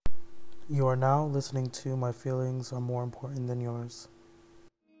You are now listening to My Feelings Are More Important Than Yours.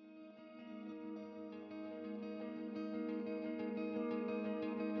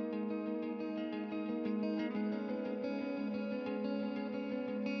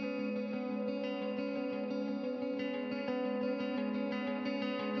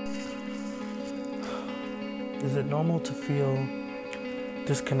 Is it normal to feel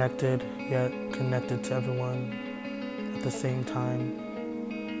disconnected yet connected to everyone at the same time?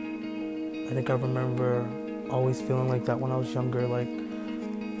 I think I remember always feeling like that when I was younger. Like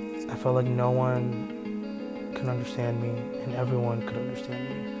I felt like no one could understand me and everyone could understand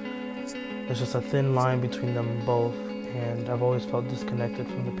me. There's just a thin line between them both, and I've always felt disconnected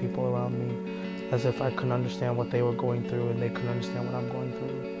from the people around me, as if I couldn't understand what they were going through and they couldn't understand what I'm going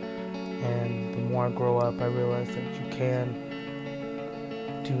through. And the more I grow up, I realize that you can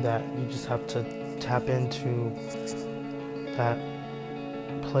do that. You just have to tap into that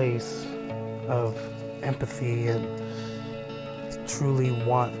place of empathy and truly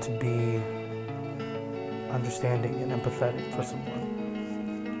want to be understanding and empathetic for someone.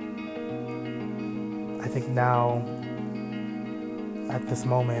 I think now, at this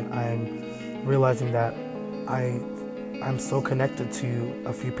moment, I'm realizing that I'm so connected to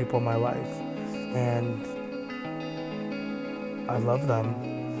a few people in my life, and I love them,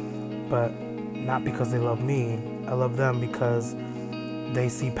 but not because they love me. I love them because they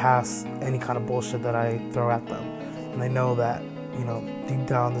see past any kind of bullshit that I throw at them, and they know that, deep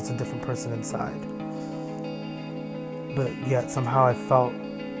down there's a different person inside. But yet somehow I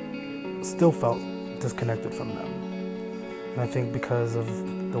still felt disconnected from them. And I think because of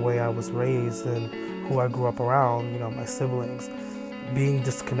the way I was raised and who I grew up around, my siblings, being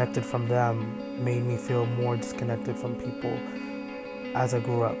disconnected from them made me feel more disconnected from people as I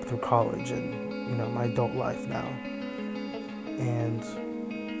grew up through college and, my adult life now. And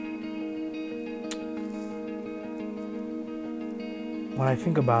when I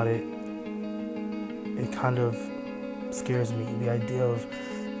think about it, it kind of scares me, the idea of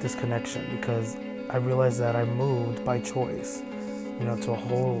disconnection, because I realize that I moved by choice, to a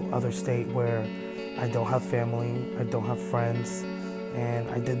whole other state where I don't have family, I don't have friends, and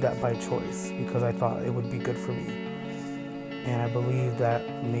I did that by choice because I thought it would be good for me. And I believe that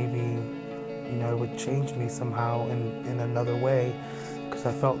maybe, it would change me somehow in another way, because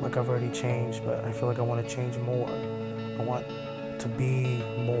I felt like I've already changed, but I feel like I want to change more. I want to be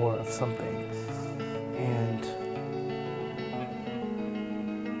more of something. And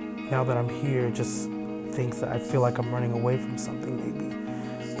now that I'm here, just thinks that I feel like I'm running away from something maybe.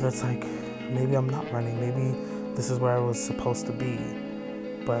 But it's like, maybe I'm not running. Maybe this is where I was supposed to be.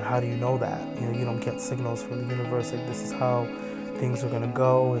 But how do you know that? You don't get signals from the universe like this is how things are going to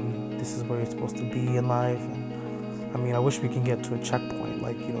go and this is where you're supposed to be in life. And I wish we can get to a checkpoint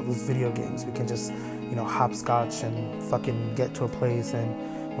like, those video games. We can just, hopscotch and fucking get to a place. And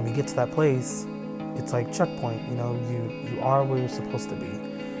when we get to that place, it's like checkpoint. You are where you're supposed to be.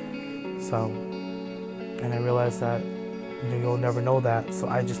 So, and I realized that, you'll never know that. So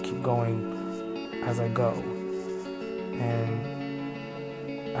I just keep going as I go.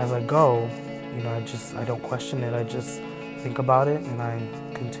 And as I go, I don't question it. I just think about it and I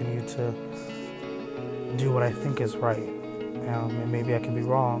continue to do what I think is right. And maybe I can be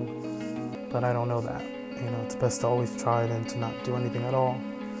wrong, but I don't know that. It's best to always try than to not do anything at all.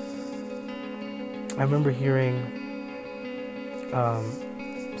 I remember hearing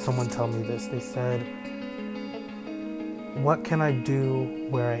someone tell me this. They said, what can I do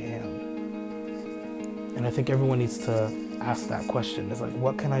where I am? And I think everyone needs to ask that question. It's like,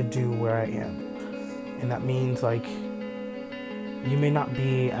 what can I do where I am? And that means like, you may not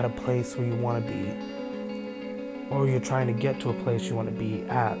be at a place where you want to be, or you're trying to get to a place you want to be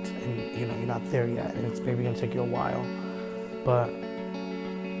at, and you're not there yet, and it's maybe going to take you a while. But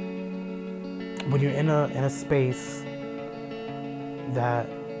when you're in a space that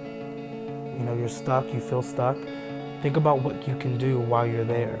you're stuck, you feel stuck, think about what you can do while you're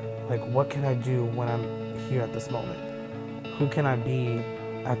there. Like, what can I do when I'm here at this moment? Who can I be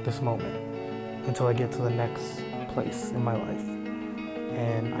at this moment until I get to the next place in my life?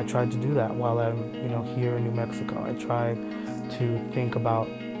 And I tried to do that while I'm, here in New Mexico. I tried to think about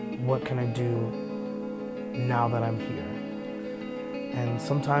what can I do now that I'm here. And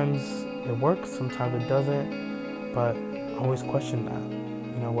sometimes it works, sometimes it doesn't, but I always question that.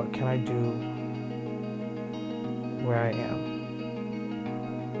 What can I do where I am?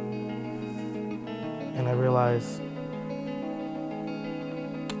 And I realize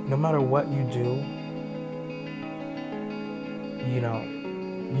no matter what you do,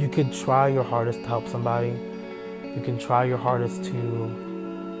 you could try your hardest to help somebody. You can try your hardest to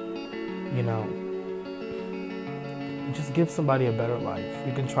you know, just give somebody a better life.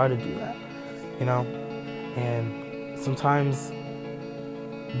 You can try to do that, you know, and sometimes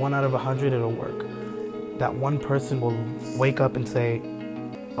 1 out of 100 it'll work. That one person will wake up and say,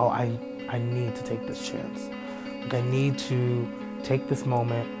 oh, I need to take this chance. Like, I need to take this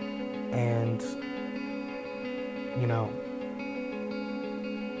moment and, you know,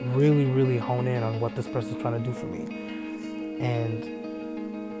 really, really hone in on what this person's trying to do for me. And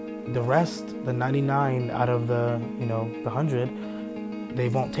the rest, the 99 out of the 100, they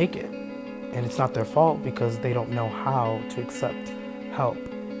won't take it. And it's not their fault because they don't know how to accept help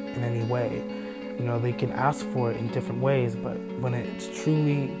in any way. You know, they can ask for it in different ways, but when it's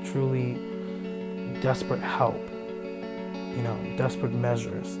truly, truly desperate help, you know, desperate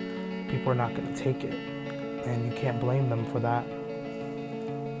measures, people are not going to take it. And you can't blame them for that.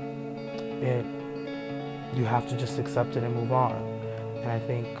 You have to just accept it and move on. And I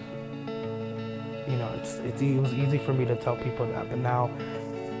think, you know, it was easy for me to tell people that, but now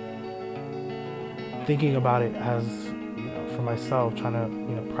thinking about it as, you know, for myself, trying to,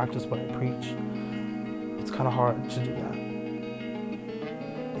 you know, practice what I preach, it's kind of hard to do that.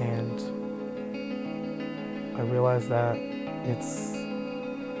 And I realized that it's,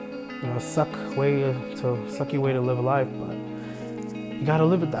 you know, a sucky way to live a life, but you gotta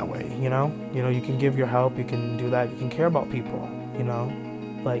live it that way, you know? You know, you can give your help, you can do that, you can care about people, you know?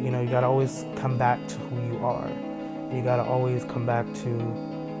 But, you know, you gotta always come back to who you are. You gotta always come back to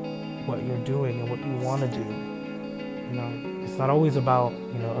what you're doing and what you wanna do. You know, it's not always about,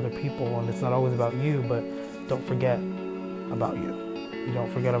 you know, other people, and it's not always about you, but don't forget about you. You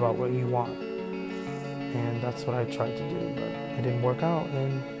don't forget about what you want. And that's what I tried to do, but it didn't work out,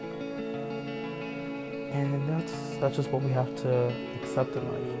 and that's just what we have to accept in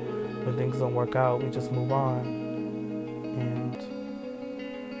life. When things don't work out, we just move on.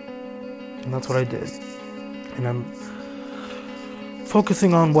 And that's what I did. And I'm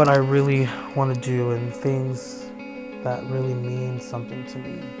focusing on what I really want to do and things that really mean something to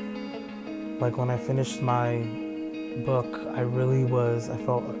me. Like when I finished my book, I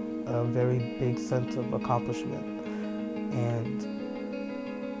felt a very big sense of accomplishment. And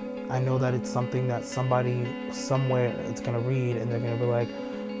I know that it's something that somebody somewhere is going to read and they're going to be like,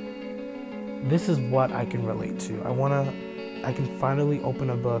 this is what I can relate to. I can finally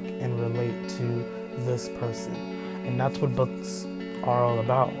open a book and relate to this person. And that's what books are all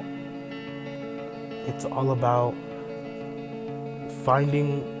about. It's all about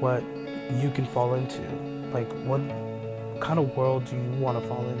finding what you can fall into. Like, what kind of world do you want to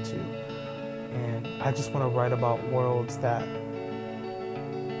fall into? And I just want to write about worlds that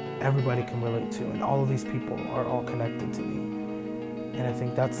everybody can relate to, and all of these people are all connected to me. And I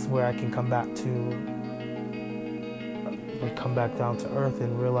think that's where I can come back down to earth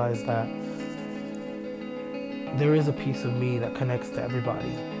and realize that there is a piece of me that connects to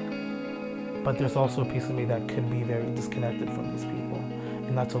everybody, but there's also a piece of me that could be very disconnected from these people,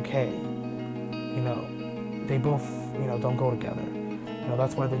 and that's okay. You know, they both, you know, don't go together. You know,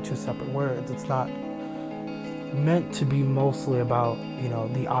 that's why they're two separate words. It's not meant to be mostly about, you know,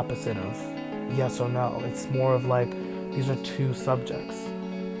 the opposite of yes or no. It's more of like, these are two subjects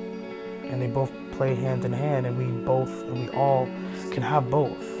and they both play hand in hand, and we all can have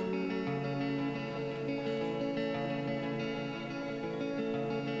both.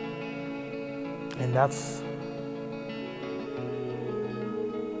 And that's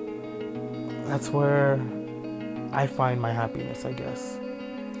where I find my happiness, I guess.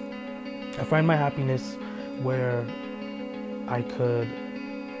 I find my happiness where I could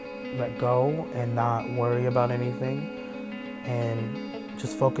let go and not worry about anything and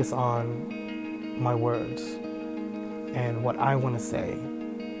just focus on my words and what I want to say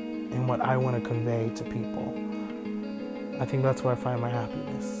and what I want to convey to people. I think that's where I find my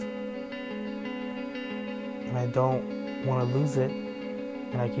happiness. And I don't want to lose it,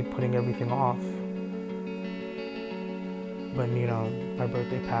 and I keep putting everything off. But, you know, my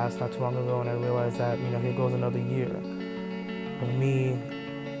birthday passed not too long ago, and I realized that, you know, here goes another year of me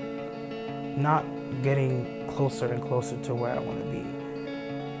not getting closer and closer to where I want to be.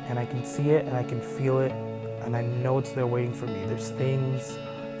 And I can see it, and I can feel it, and I know it's there waiting for me. There's things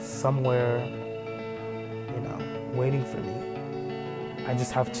somewhere, you know, waiting for me. I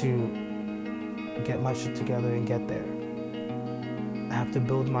just have to get my shit together and get there. I have to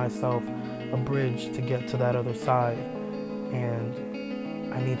build myself a bridge to get to that other side. And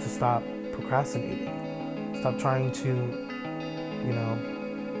I need to stop procrastinating. Stop trying to, you know,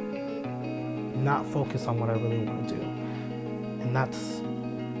 not focus on what I really want to do. And that's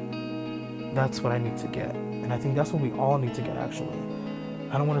what I need to get. And I think that's what we all need to get, actually.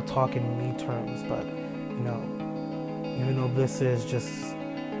 I don't want to talk in me terms, but, even though this is just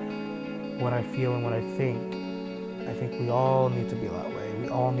what I feel and what I think we all need to be that way. We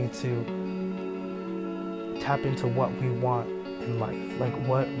all need to tap into what we want in life. Like,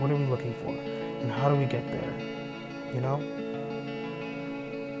 what are we looking for? And how do we get there?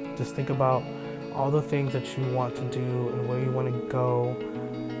 Just think about all the things that you want to do and where you want to go.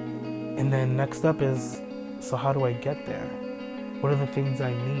 And then next step is, so how do I get there? What are the things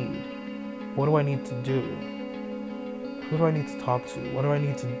I need? What do I need to do? Who do I need to talk to? What do I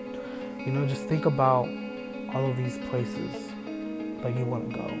need to, just think about all of these places that you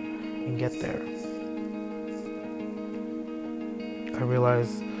want to go and get there. I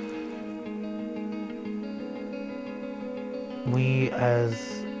realize we as,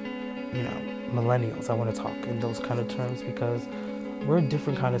 millennials, I want to talk in those kind of terms because we're a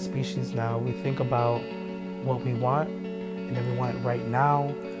different kind of species now. We think about what we want, and then we want it right now,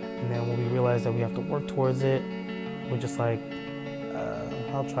 and then when we realize that we have to work towards it, we're just like,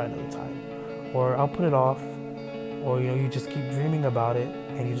 I'll try another time, or I'll put it off, or you just keep dreaming about it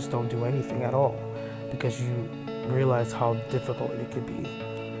and you just don't do anything at all because you realize how difficult it could be.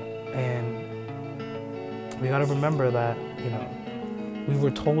 And we got to remember that we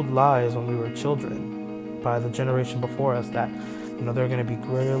were told lies when we were children by the generation before us that there are going to be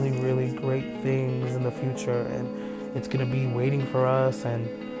really, really great things in the future, and it's going to be waiting for us. And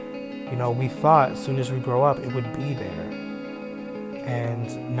we thought as soon as we grow up it would be there.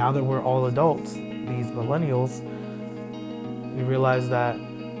 And now that we're all adults, these millennials, we realize that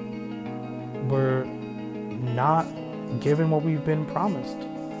we're not given what we've been promised.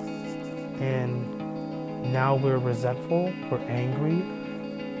 And now we're resentful, we're angry,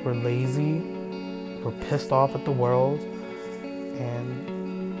 we're lazy, we're pissed off at the world,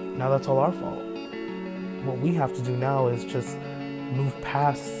 and now that's all our fault. What we have to do now is just move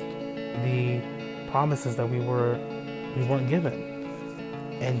past the promises that we weren't given,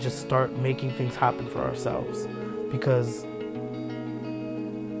 and just start making things happen for ourselves. Because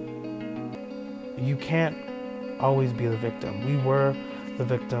you can't always be the victim. We were the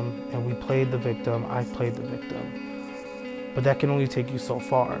victim, and we played the victim. I played the victim. But that can only take you so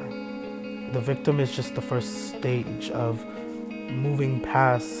far. The victim is just the first stage of moving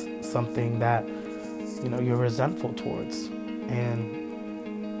past something that you're resentful towards. And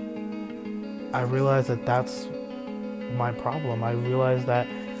I realized that that's my problem. I realized that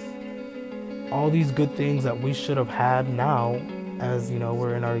all these good things that we should have had now, as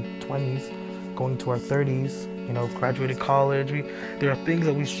we're in our 20s, going to our 30s, graduated college, there are things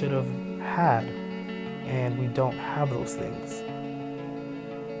that we should have had, and we don't have those things.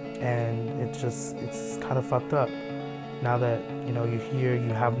 And it's kind of fucked up. Now that you're here,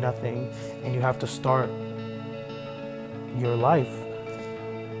 you have nothing, and you have to start your life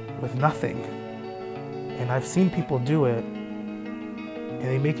with nothing. And I've seen people do it, and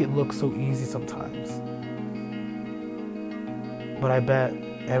they make it look so easy sometimes. But I bet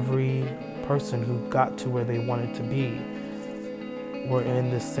every person who got to where they wanted to be were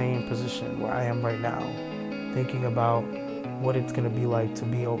in the same position where I am right now, thinking about what it's going to be like to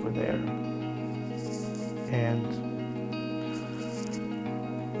be over there. And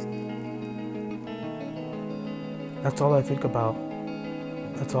that's all I think about.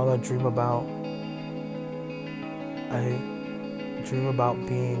 That's all I dream about. I dream about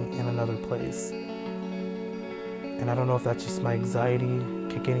being in another place. And I don't know if that's just my anxiety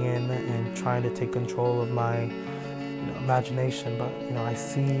kicking in and trying to take control of my imagination, but I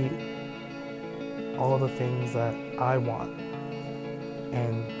see all the things that I want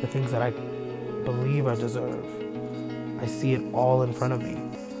and the things that I believe I deserve. I see it all in front of me.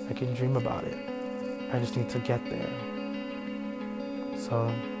 I can dream about it. I just need to get there.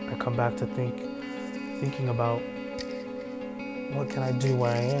 So I come back to thinking about what can I do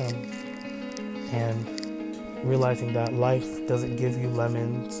where I am, and realizing that life doesn't give you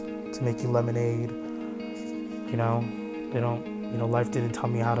lemons to make you lemonade. Life didn't tell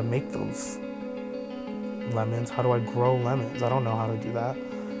me how to make those lemons. How do I grow lemons? I don't know how to do that.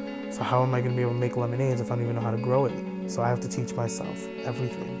 So how am I going to be able to make lemonades if I don't even know how to grow it? So I have to teach myself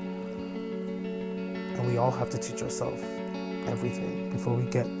everything. And we all have to teach ourselves everything before we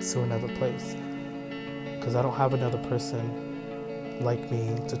get to another place. Because I don't have another person like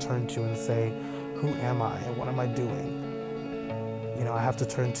me to turn to and say, who am I and what am I doing? I have to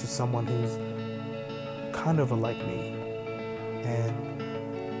turn to someone who's kind of like me, and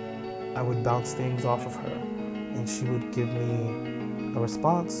I would bounce things off of her, and she would give me a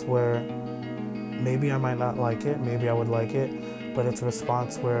response where maybe I might not like it, maybe I would like it, but it's a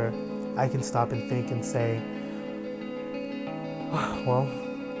response where I can stop and think and say, well,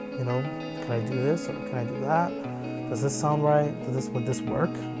 can I do this or can I do that? Does this sound right? Would this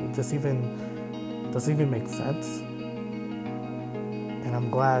work? Does it even make sense? And I'm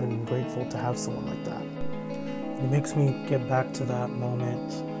glad and grateful to have someone like that. It makes me get back to that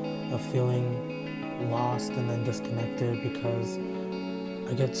moment of feeling lost and then disconnected, because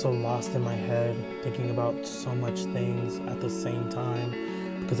I get so lost in my head thinking about so much things at the same time,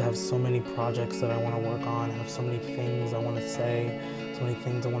 because I have so many projects that I want to work on. I have so many things I want to say, so many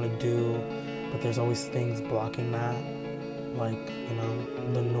things I want to do, but there's always things blocking that, like,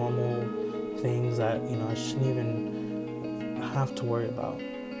 the normal things that, I shouldn't even have to worry about,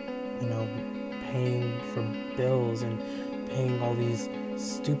 paying for bills and paying all these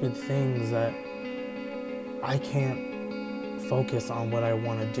stupid things that I can't focus on what I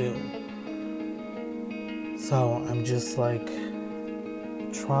want to do. So I'm just trying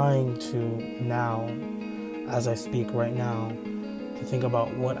to now, as I speak right now, to think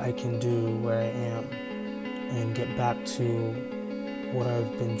about what I can do where I am and get back to what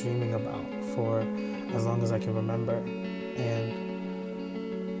I've been dreaming about for as long as I can remember. And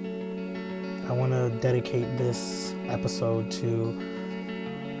I want to dedicate this episode to,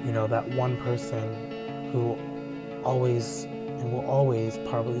 that one person who always and will always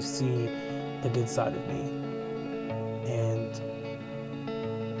probably see the good side of me. And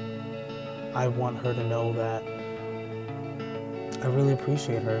I want her to know that I really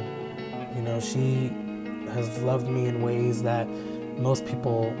appreciate her. She has loved me in ways that most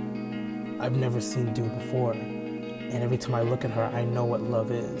people I've never seen do before. And every time I look at her, I know what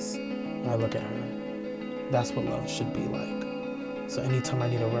love is when I look at her. That's what love should be like. So anytime I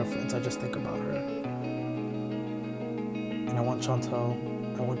need a reference, I just think about her. And I want Chantel,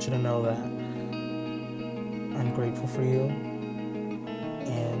 I want you to know that I'm grateful for you.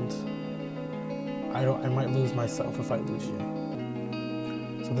 And I might lose myself if I lose you.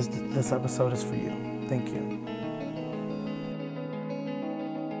 So this episode is for you. Thank you.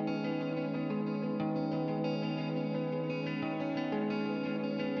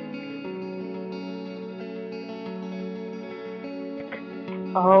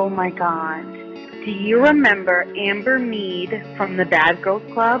 Oh my God. Do you remember Amber Mead from the Bad Girls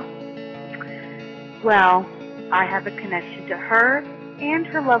Club? Well, I have a connection to her and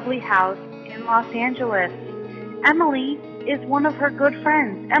her lovely house in Los Angeles. Emily is one of her good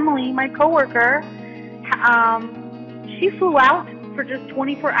friends. Emily, my coworker, she flew out for just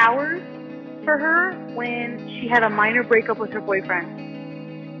 24 hours for her when she had a minor breakup with her boyfriend.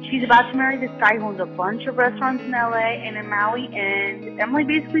 She's about to marry this guy who owns a bunch of restaurants in LA and in Maui, and Emily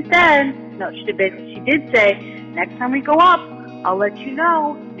basically said, she did say, next time we go up, I'll let you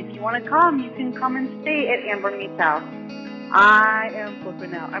know. If you want to come, you can come and stay at Amber Mead's house. I am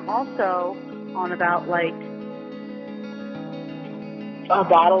flipping out. I'm also on about a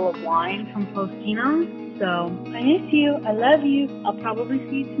bottle of wine from Postino. So I miss you. I love you. I'll probably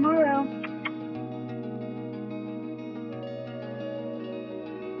see you tomorrow.